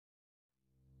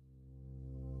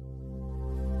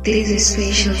This is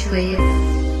special for you.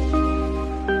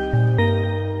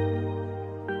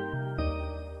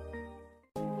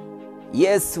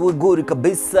 Yes, we're good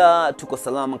kabisa, tuko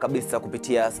salama kabisa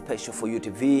kupitia Special for You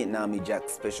TV na Jack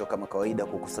Special kama kawaida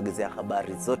kukusogezea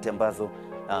habari zote ambazo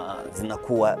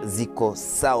zinakuwa ziko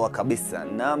sawa kabisa.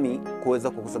 Nami kuweza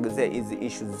kukusogezea hizi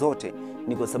issues zote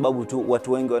ni kwa sababu tu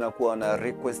watu wengi wanakuwa wana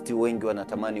request, wengi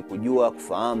wanatamani kujua,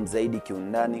 kufahamu zaidi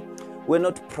kiundani. We're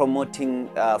not promoting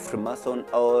Freemason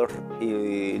or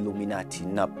Illuminati.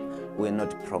 No, we're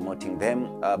not promoting them,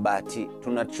 but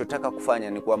tunachotaka kufanya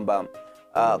ni kwamba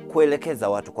kuelekeza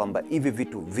watu kwamba hivi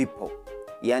vitu vipo.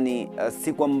 Yani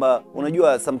si kwamba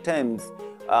unajua sometimes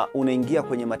unaingia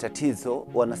kwenye matatizo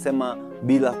wanasema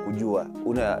bila kujua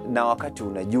na wakati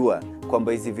unajua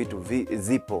kwamba hizi vitu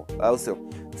zipo also.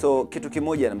 So kitu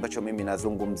kimoja ambacho mimi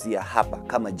nazungumzia hapa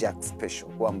kama Jack Special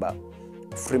kwamba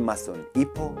Freemason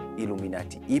ipo,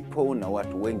 Illuminati ipo na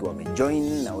watu wengi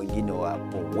wamejoin na wengine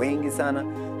wapo wengi sana.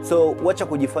 So wacha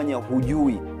kujifanya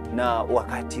hujui na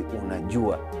wakati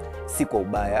unajua. Si kwa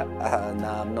ubaya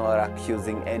na I'm not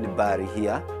accusing anybody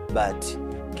here, but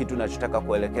kitu nachotaka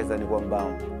kuelekeza ni kwamba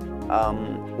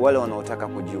wale wanaotaka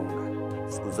kujiunga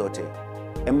siku zote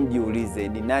jiulize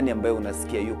ni nani ambaye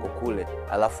unasikia yuko kule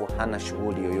alafu hana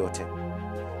shughuli yoyote.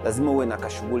 Lazima uwe na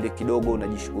kashughuli kidogo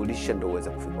unajishughulisha ndio uweze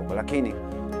kufika huko. Lakini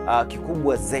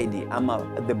kikubwa zaidi ama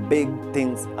the big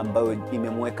things ambayo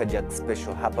imemweka Jack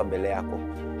Special hapa mbele yako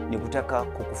ni kutaka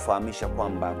kukufahamisha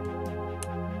kwamba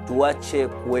tuache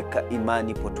kuweka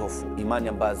imani potofu. Imani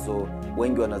ambazo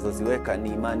wengi wanazoziweka ni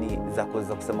imani za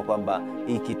kuweza kusema kwamba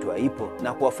hii kitu haipo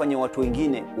na kuwafanya watu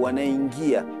wengine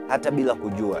wanaingia hata bila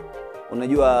kujua.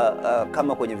 Unajua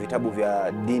kama kwenye vitabu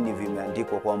vya dini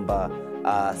vimeandikwa kwamba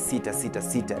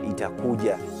 666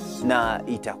 itakuja na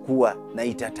itakuwa na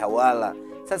itatawala.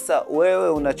 Sasa wewe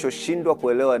unachoshindwa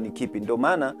kuelewa ni kipi? Ndio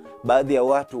maana baadhi ya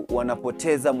watu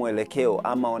wanapoteza mwelekeo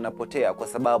ama wanapotea kwa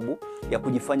sababu ya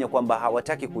kujifanya kwamba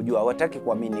hawataki kujua, hawataki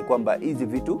kuamini kwamba hizi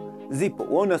vitu zipo.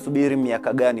 Wewe unasubiri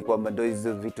miaka gani kwamba ndio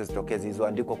hizo vitu zitokee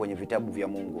zilizoandikwa kwenye vitabu vya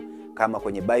Mungu? Kama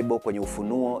kwenye Bible, kwenye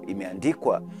Ufunuo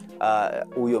imeandikwa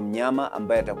huyo mnyama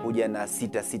ambaye atakuja na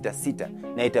 666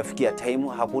 na itafikia time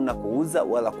hakuna kuuza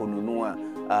wala kununua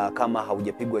kama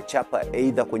haujapigwa chapa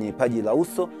either kwenye paji la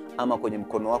uso ama kwenye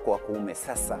mkono wako wa kuume.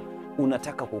 Sasa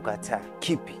unataka kukataa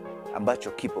kipi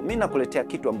ambacho kipo? Mimi nakuletea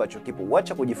kitu ambacho kipo.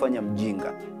 Wacha kujifanya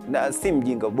mjinga. Na si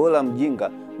mjinga, bora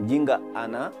mjinga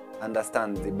ana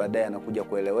understand, baadaye anakuja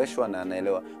kueleweshwa na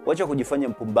anaelewa. Wacha kujifanya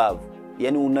mpumbavu.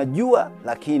 Yani unajua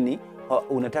lakini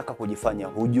unataka kujifanya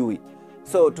hujui.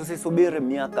 So tusisubiri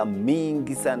miaka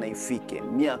mingi sana ifike.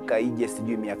 Miaka ije,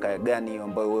 sijui miaka gani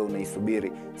ambayo wewe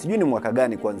unaisubiri. Sijui ni mwaka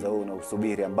gani kwanza wewe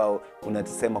unausubiri ambao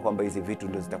unatasema kwamba hizi vitu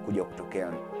ndio zitakuja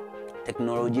kutokea.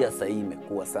 Teknolojia sasa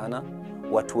imekuwa sana.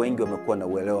 Watu wengi wamekuwa na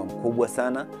uelewa mkubwa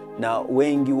sana na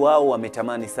wengi wao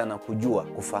wametamani sana kujua,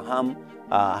 kufahamu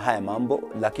haya mambo,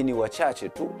 lakini wachache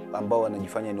tu ambao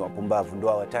wanajifanya ni wapumbavu ndio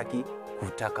hawataki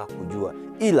kutaka kujua,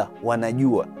 ila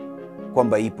wanajua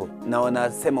kwamba ipo na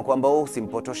wanasema kwamba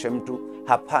usimpotoshe mtu.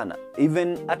 Hapana,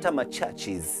 even hata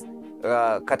machurches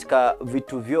katika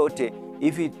vitu vyote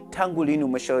hivi, tangu lini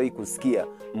umeshawahi kusikia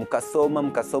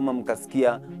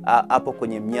mkasikia hapo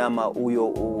kwenye mnyama huyo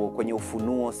kwenye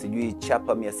Ufunuo sijui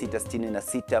chapa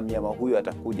 666 mnyama huyo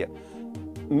atakuja?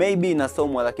 Maybe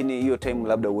inasomwa, lakini hiyo time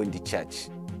labda uendi church,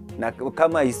 na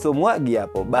kama haisomwagi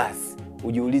hapo basi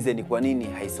ujiulize ni kwa nini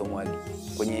haisomwagi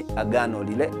kwenye agano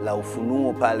lile la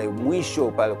Ufunuo pale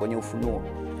mwisho pale kwenye Ufunuo.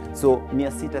 So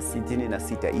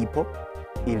 666 ipo,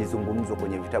 ilizungumzwa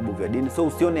kwenye vitabu vya dini. So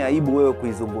usione aibu wewe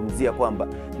kuizungumzia, kwamba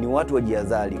ni watu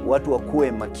wajiazali, watu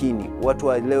wakuwe makini, watu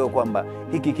waelewe kwamba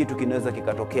hiki kitu kinaweza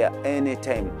kikatokea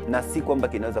anytime na si kwamba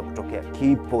kinaweza kutokea,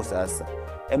 kipo sasa.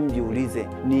 Jiulize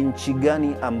ni nchi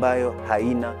gani ambayo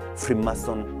haina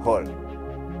Freemason Hall?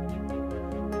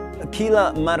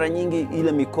 Kila mara nyingi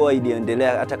ile mikoa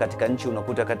iliendelea, hata katika nchi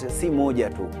unakuta si moja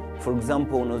tu. For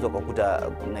example, unaweza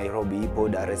kukuta Nairobi ipo,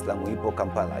 Dar es Salaam ipo,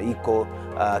 Kampala iko,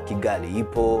 Kigali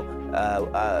ipo,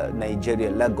 Nigeria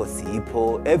Lagos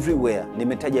ipo, everywhere.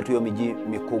 Nimetaja tu hiyo miji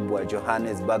mikubwa,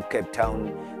 Johannesburg, Cape Town,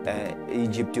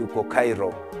 Egypt huko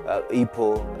Cairo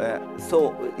ipo.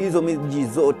 So hizo miji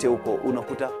zote huko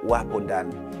unakuta wapo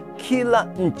ndani. Kila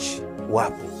nchi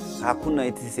wapo. Hakuna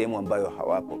eti sehemu ambayo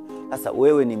hawapo. Sasa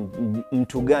wewe ni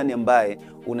mtu gani ambaye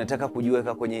unataka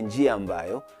kujiweka kwenye njia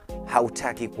ambayo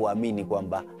hautaki kuamini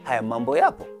kwamba haya mambo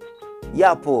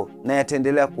yapo na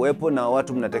yataendelea kuwepo, na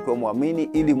watu mnatakiwa muamini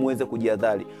ili muweze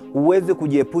kujiadhari. Huwezi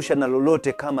kujiepusha na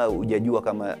lolote kama hujajua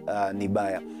kama ni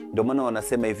baya. Ndio maana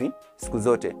wanasema hivi siku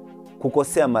zote,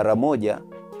 kukosea mara moja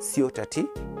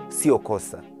sio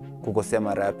kosa. Kukosea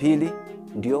mara ya pili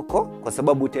ndio kwa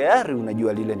sababu tayari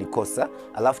unajua lile ni kosa,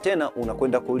 alafu tena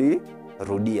unakwenda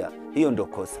kulirudia, hiyo ndio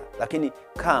kosa. Lakini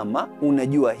kama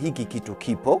unajua hiki kitu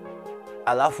kipo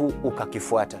alafu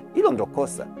ukakifuata, hilo ndio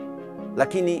kosa.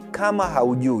 Lakini kama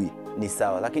haujui ni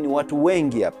sawa, lakini watu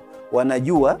wengi hapa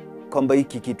wanajua kwamba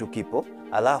hiki kitu kipo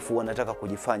alafu wanataka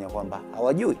kujifanya kwamba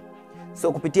hawajui.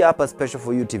 So kupitia hapa Special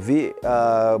for You TV,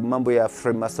 mambo ya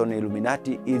Freemason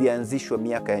Illuminati ilianzishwa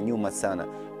miaka ya nyuma sana.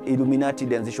 Illuminati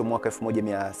ilianzishwa mwaka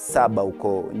 1700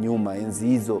 huko nyuma, enzi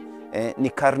hizo. Ni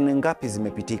karne ngapi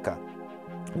zimepitika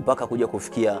mpaka kuja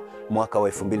kufikia mwaka wa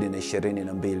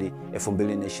 2022,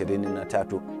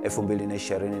 2023,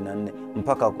 2024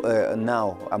 mpaka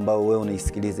nao ambao wewe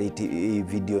unaisikiliza hii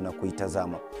video na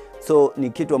kuitazama. So ni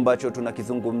kitu ambacho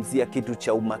tunakizungumzia, kitu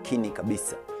cha umakini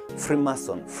kabisa.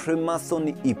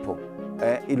 Freemason ipo.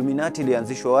 Illuminati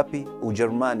ilianzishwa wapi?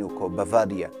 Ujerumani huko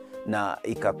Bavaria, na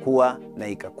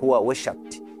ikakuwa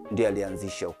Weishaupt ndiye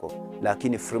alianzisha huko.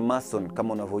 Lakini Freemason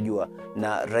kama unavyojua,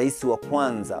 na rais wa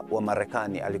kwanza wa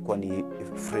Marekani alikuwa ni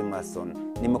Freemason.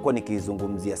 Nimekuwa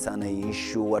nikizungumzia sana hii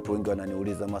issue, watu wengi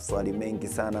wananiuliza maswali mengi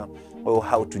sana.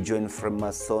 How to join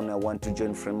Freemason? I want to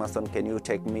join Freemason. Can you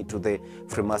take me to the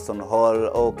Freemason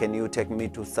hall? Can you take me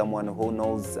to someone who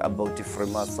knows about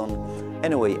Freemason?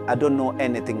 Anyway, I don't know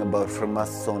anything about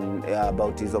Freemason,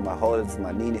 about hizo mahalls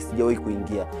manini, sijawahi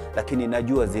kuingia, lakini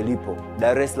najua zilipo.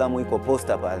 Dar es Salaam iko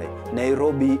Posta pale,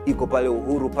 Nairobi iko pale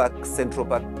Uhuru Park, Central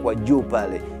Park kwa juu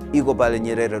pale, iko pale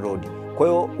Nyerere Road. Kwa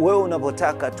hiyo wewe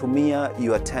unapotaka, tumia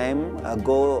your time,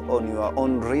 go on your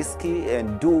own risk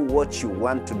and do what you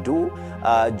want to do,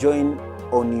 join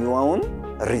on your own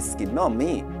risk, no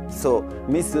me. So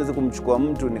mimi siwezi kumchukua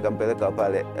mtu nikampeleka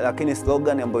pale, lakini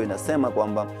slogan ambayo inasema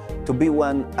kwamba to be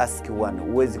one ask one.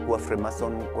 Huwezi kuwa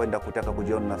Freemason kwenda kutaka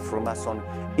kujiona na Freemason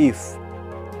if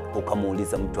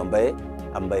ukamuuliza mtu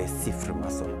ambaye si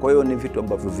Freemason. Kwa hiyo ni vitu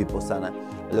ambavyo vipo sana.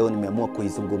 Leo nimeamua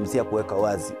kuizungumzia, kuweka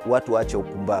wazi, watu waache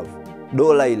upumbavu.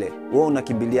 Dola ile, wewe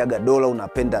unakimbiliaga dola,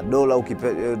 unapenda dola,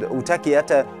 utaki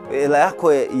hata hela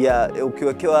yako ya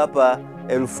ukiwekewa hapa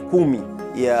 10,000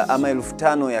 ya ama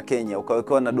 5,000 ya Kenya,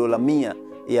 ukawekewa na dola 100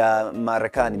 ya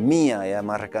Marekani, 100 ya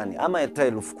Marekani, ama hata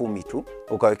 10,000 tu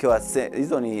ukawekewa,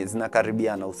 hizo ni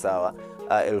zinakaribiana usawa.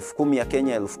 10,000 ya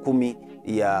Kenya, 10,000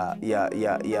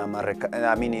 ya Marekani,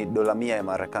 amini dola 100 ya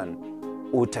Marekani,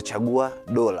 utachagua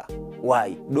dola.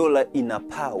 Why? Dola ina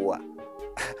power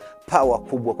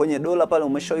kubwa. Kwenye dola pale,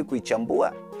 umeshawahi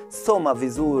kuichambua? Soma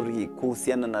vizuri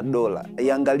kuhusiana na dola,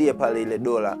 iangalie pale ile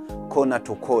dola kona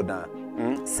to kona,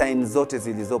 sign zote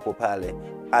zilizopo pale,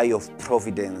 Eye of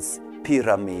Providence,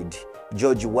 Pyramid,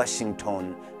 George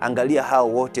Washington. Angalia hao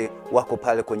wote wako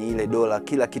pale kwenye ile dola,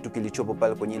 kila kitu kilichopo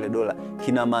pale kwenye ile dola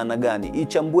kina maana gani.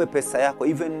 Ichambue pesa yako,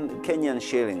 even Kenyan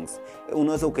shillings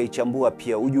unaweza ukaichambua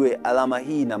pia, ujue alama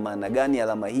hii ina maana gani,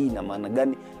 alama hii ina maana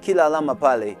gani. Kila alama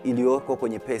pale iliyowekwa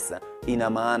kwenye pesa ina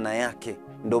maana yake.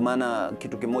 Ndio maana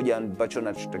kitu kimoja ambacho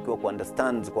tunatakiwa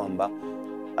kuunderstand kwamba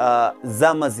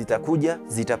zama zitakuja,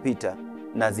 zitapita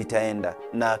na zitaenda,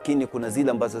 lakini kuna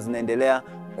zile ambazo zinaendelea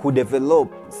kudevelop,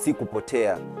 si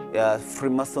kupotea.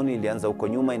 Freemason ilianza huko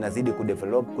nyuma, inazidi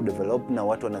kudevelop na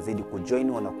watu wanazidi kujoin,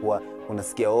 wanakuwa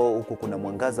unasikia huku kuna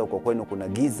mwangaza, huko kwenu kuna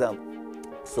giza.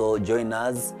 So join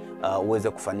us, uweze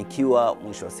kufanikiwa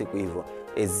mwisho wa siku. Hivyo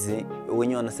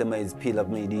wenyewe wanasema is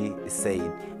pyramid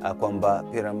said, kwamba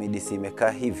pyramid si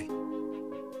imekaa hivi.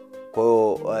 Kwa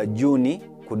hiyo juu ni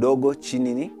kudogo,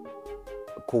 chini ni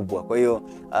kubwa. Kwa hiyo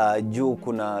juu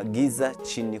kuna giza,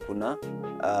 chini kuna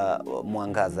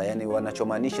mwangaza. Yani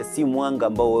wanachomaanisha si mwanga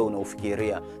ambao wewe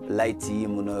unaufikiria, light hii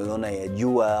unayoona ya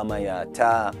jua ama ya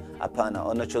taa. Hapana,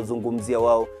 wanachozungumzia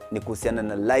wao ni kuhusiana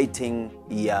na lighting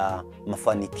ya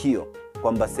mafanikio,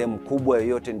 kwamba sehemu kubwa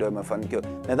yoyote ndio ya mafanikio.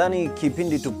 Nadhani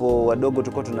kipindi tupo wadogo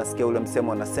tulikuwa tunasikia ule msemo,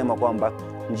 wanasema kwamba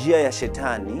njia ya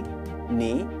shetani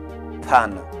ni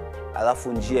pana,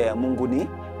 alafu njia ya Mungu ni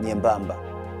nyembamba.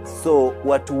 So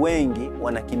watu wengi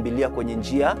wanakimbilia kwenye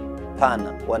njia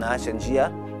pana, wanaacha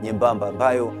njia nyembamba,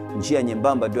 ambayo njia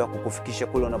nyembamba ndio kukufikisha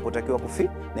kule unapotakiwa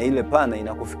kufika, na ile pana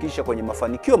inakufikisha kwenye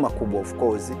mafanikio makubwa of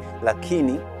course,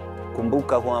 lakini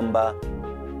kumbuka kwamba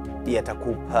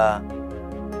yatakupa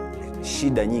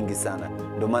shida nyingi sana.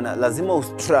 Ndio maana lazima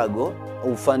ustruggle,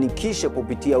 ufanikishe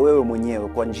kupitia wewe mwenyewe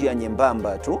kwa njia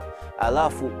nyembamba tu,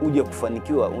 alafu uje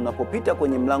kufanikiwa. Unapopita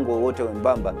kwenye mlango wote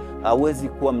mwembamba, hauwezi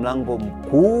kuwa mlango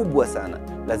mkubwa sana.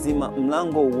 Lazima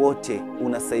mlango wote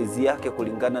una saizi yake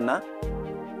kulingana na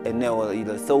eneo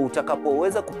hilo. So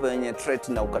utakapoweza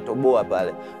kupenetrate na ukatoboa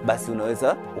pale, basi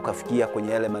unaweza ukafikia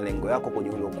kwenye yale malengo yako, kwenye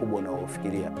ule ukubwa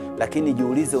unaofikiria. Lakini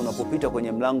jiulize, unapopita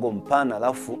kwenye mlango mpana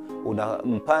alafu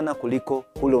mpana kuliko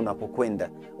kule unapokwenda,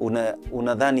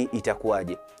 unadhani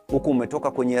itakuwaje? Huku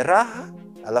umetoka kwenye raha,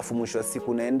 alafu mwisho wa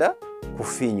siku unaenda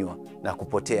kufinywa na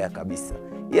kupotea kabisa.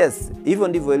 Yes, hivyo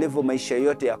ndivyo ilivyo maisha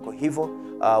yote yako hivyo.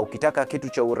 Ukitaka kitu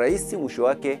cha urahisi, mwisho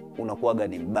wake unakuwaga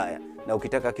ni mbaya, na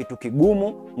ukitaka kitu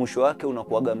kigumu, mwisho wake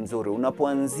unakuwaga mzuri.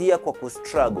 Unapoanzia kwa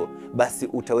kustruggle, basi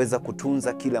utaweza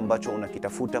kutunza kile ambacho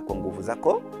unakitafuta kwa nguvu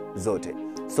zako zote.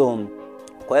 So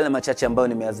kwa yale machache ambayo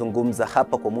nimeyazungumza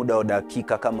hapa kwa muda wa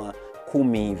dakika kama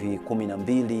 10 hivi,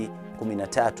 12,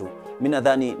 13, mimi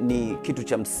nadhani ni kitu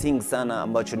cha msingi sana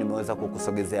ambacho nimeweza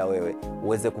kukusogezea wewe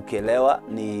uweze kukielewa.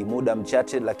 Ni muda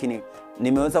mchache, lakini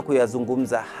nimeweza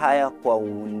kuyazungumza haya kwa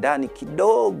undani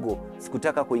kidogo.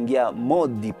 Sikutaka kuingia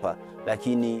more deeper,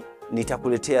 lakini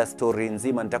nitakuletea story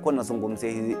nzima. Nitakuwa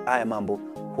nazungumzia haya mambo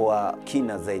kwa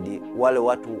kina zaidi. Wale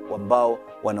watu ambao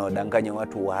wanawadanganya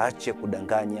watu, waache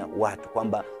kudanganya watu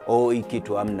kwamba hii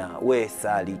kitu hamna, we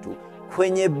sali tu.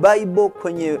 Kwenye Bible,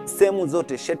 kwenye sehemu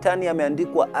zote shetani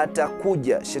ameandikwa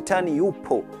atakuja. Shetani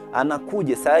yupo,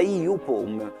 anakuja, saa hii yupo.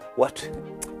 Watu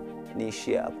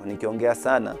niishie hapo. Nikiongea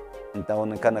sana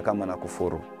nitaonekana kama na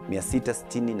kufuru.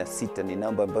 666 ni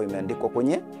namba ambayo imeandikwa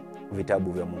kwenye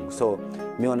vitabu vya Mungu. So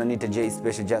mimi wananiita J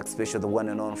Special, Jack Special, the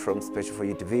one and on from Special for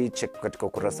You TV. Check katika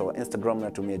ukurasa wa Instagram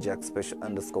natumia Jack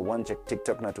Special_1. Check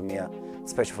TikTok natumia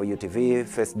Special for You TV.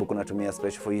 Facebook natumia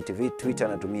Special for You TV. Twitter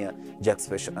natumia Jack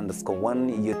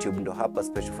Special_1. YouTube ndo hapa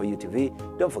Special for You TV.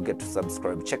 Don't forget to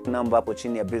subscribe. Check number hapo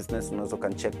chini ya business. Unaweza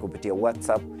check kupitia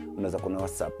WhatsApp. Unaweza kuna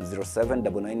WhatsApp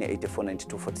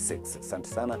 0799849246. Asante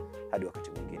sana, hadi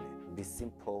wakati mwingine. Be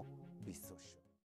simple.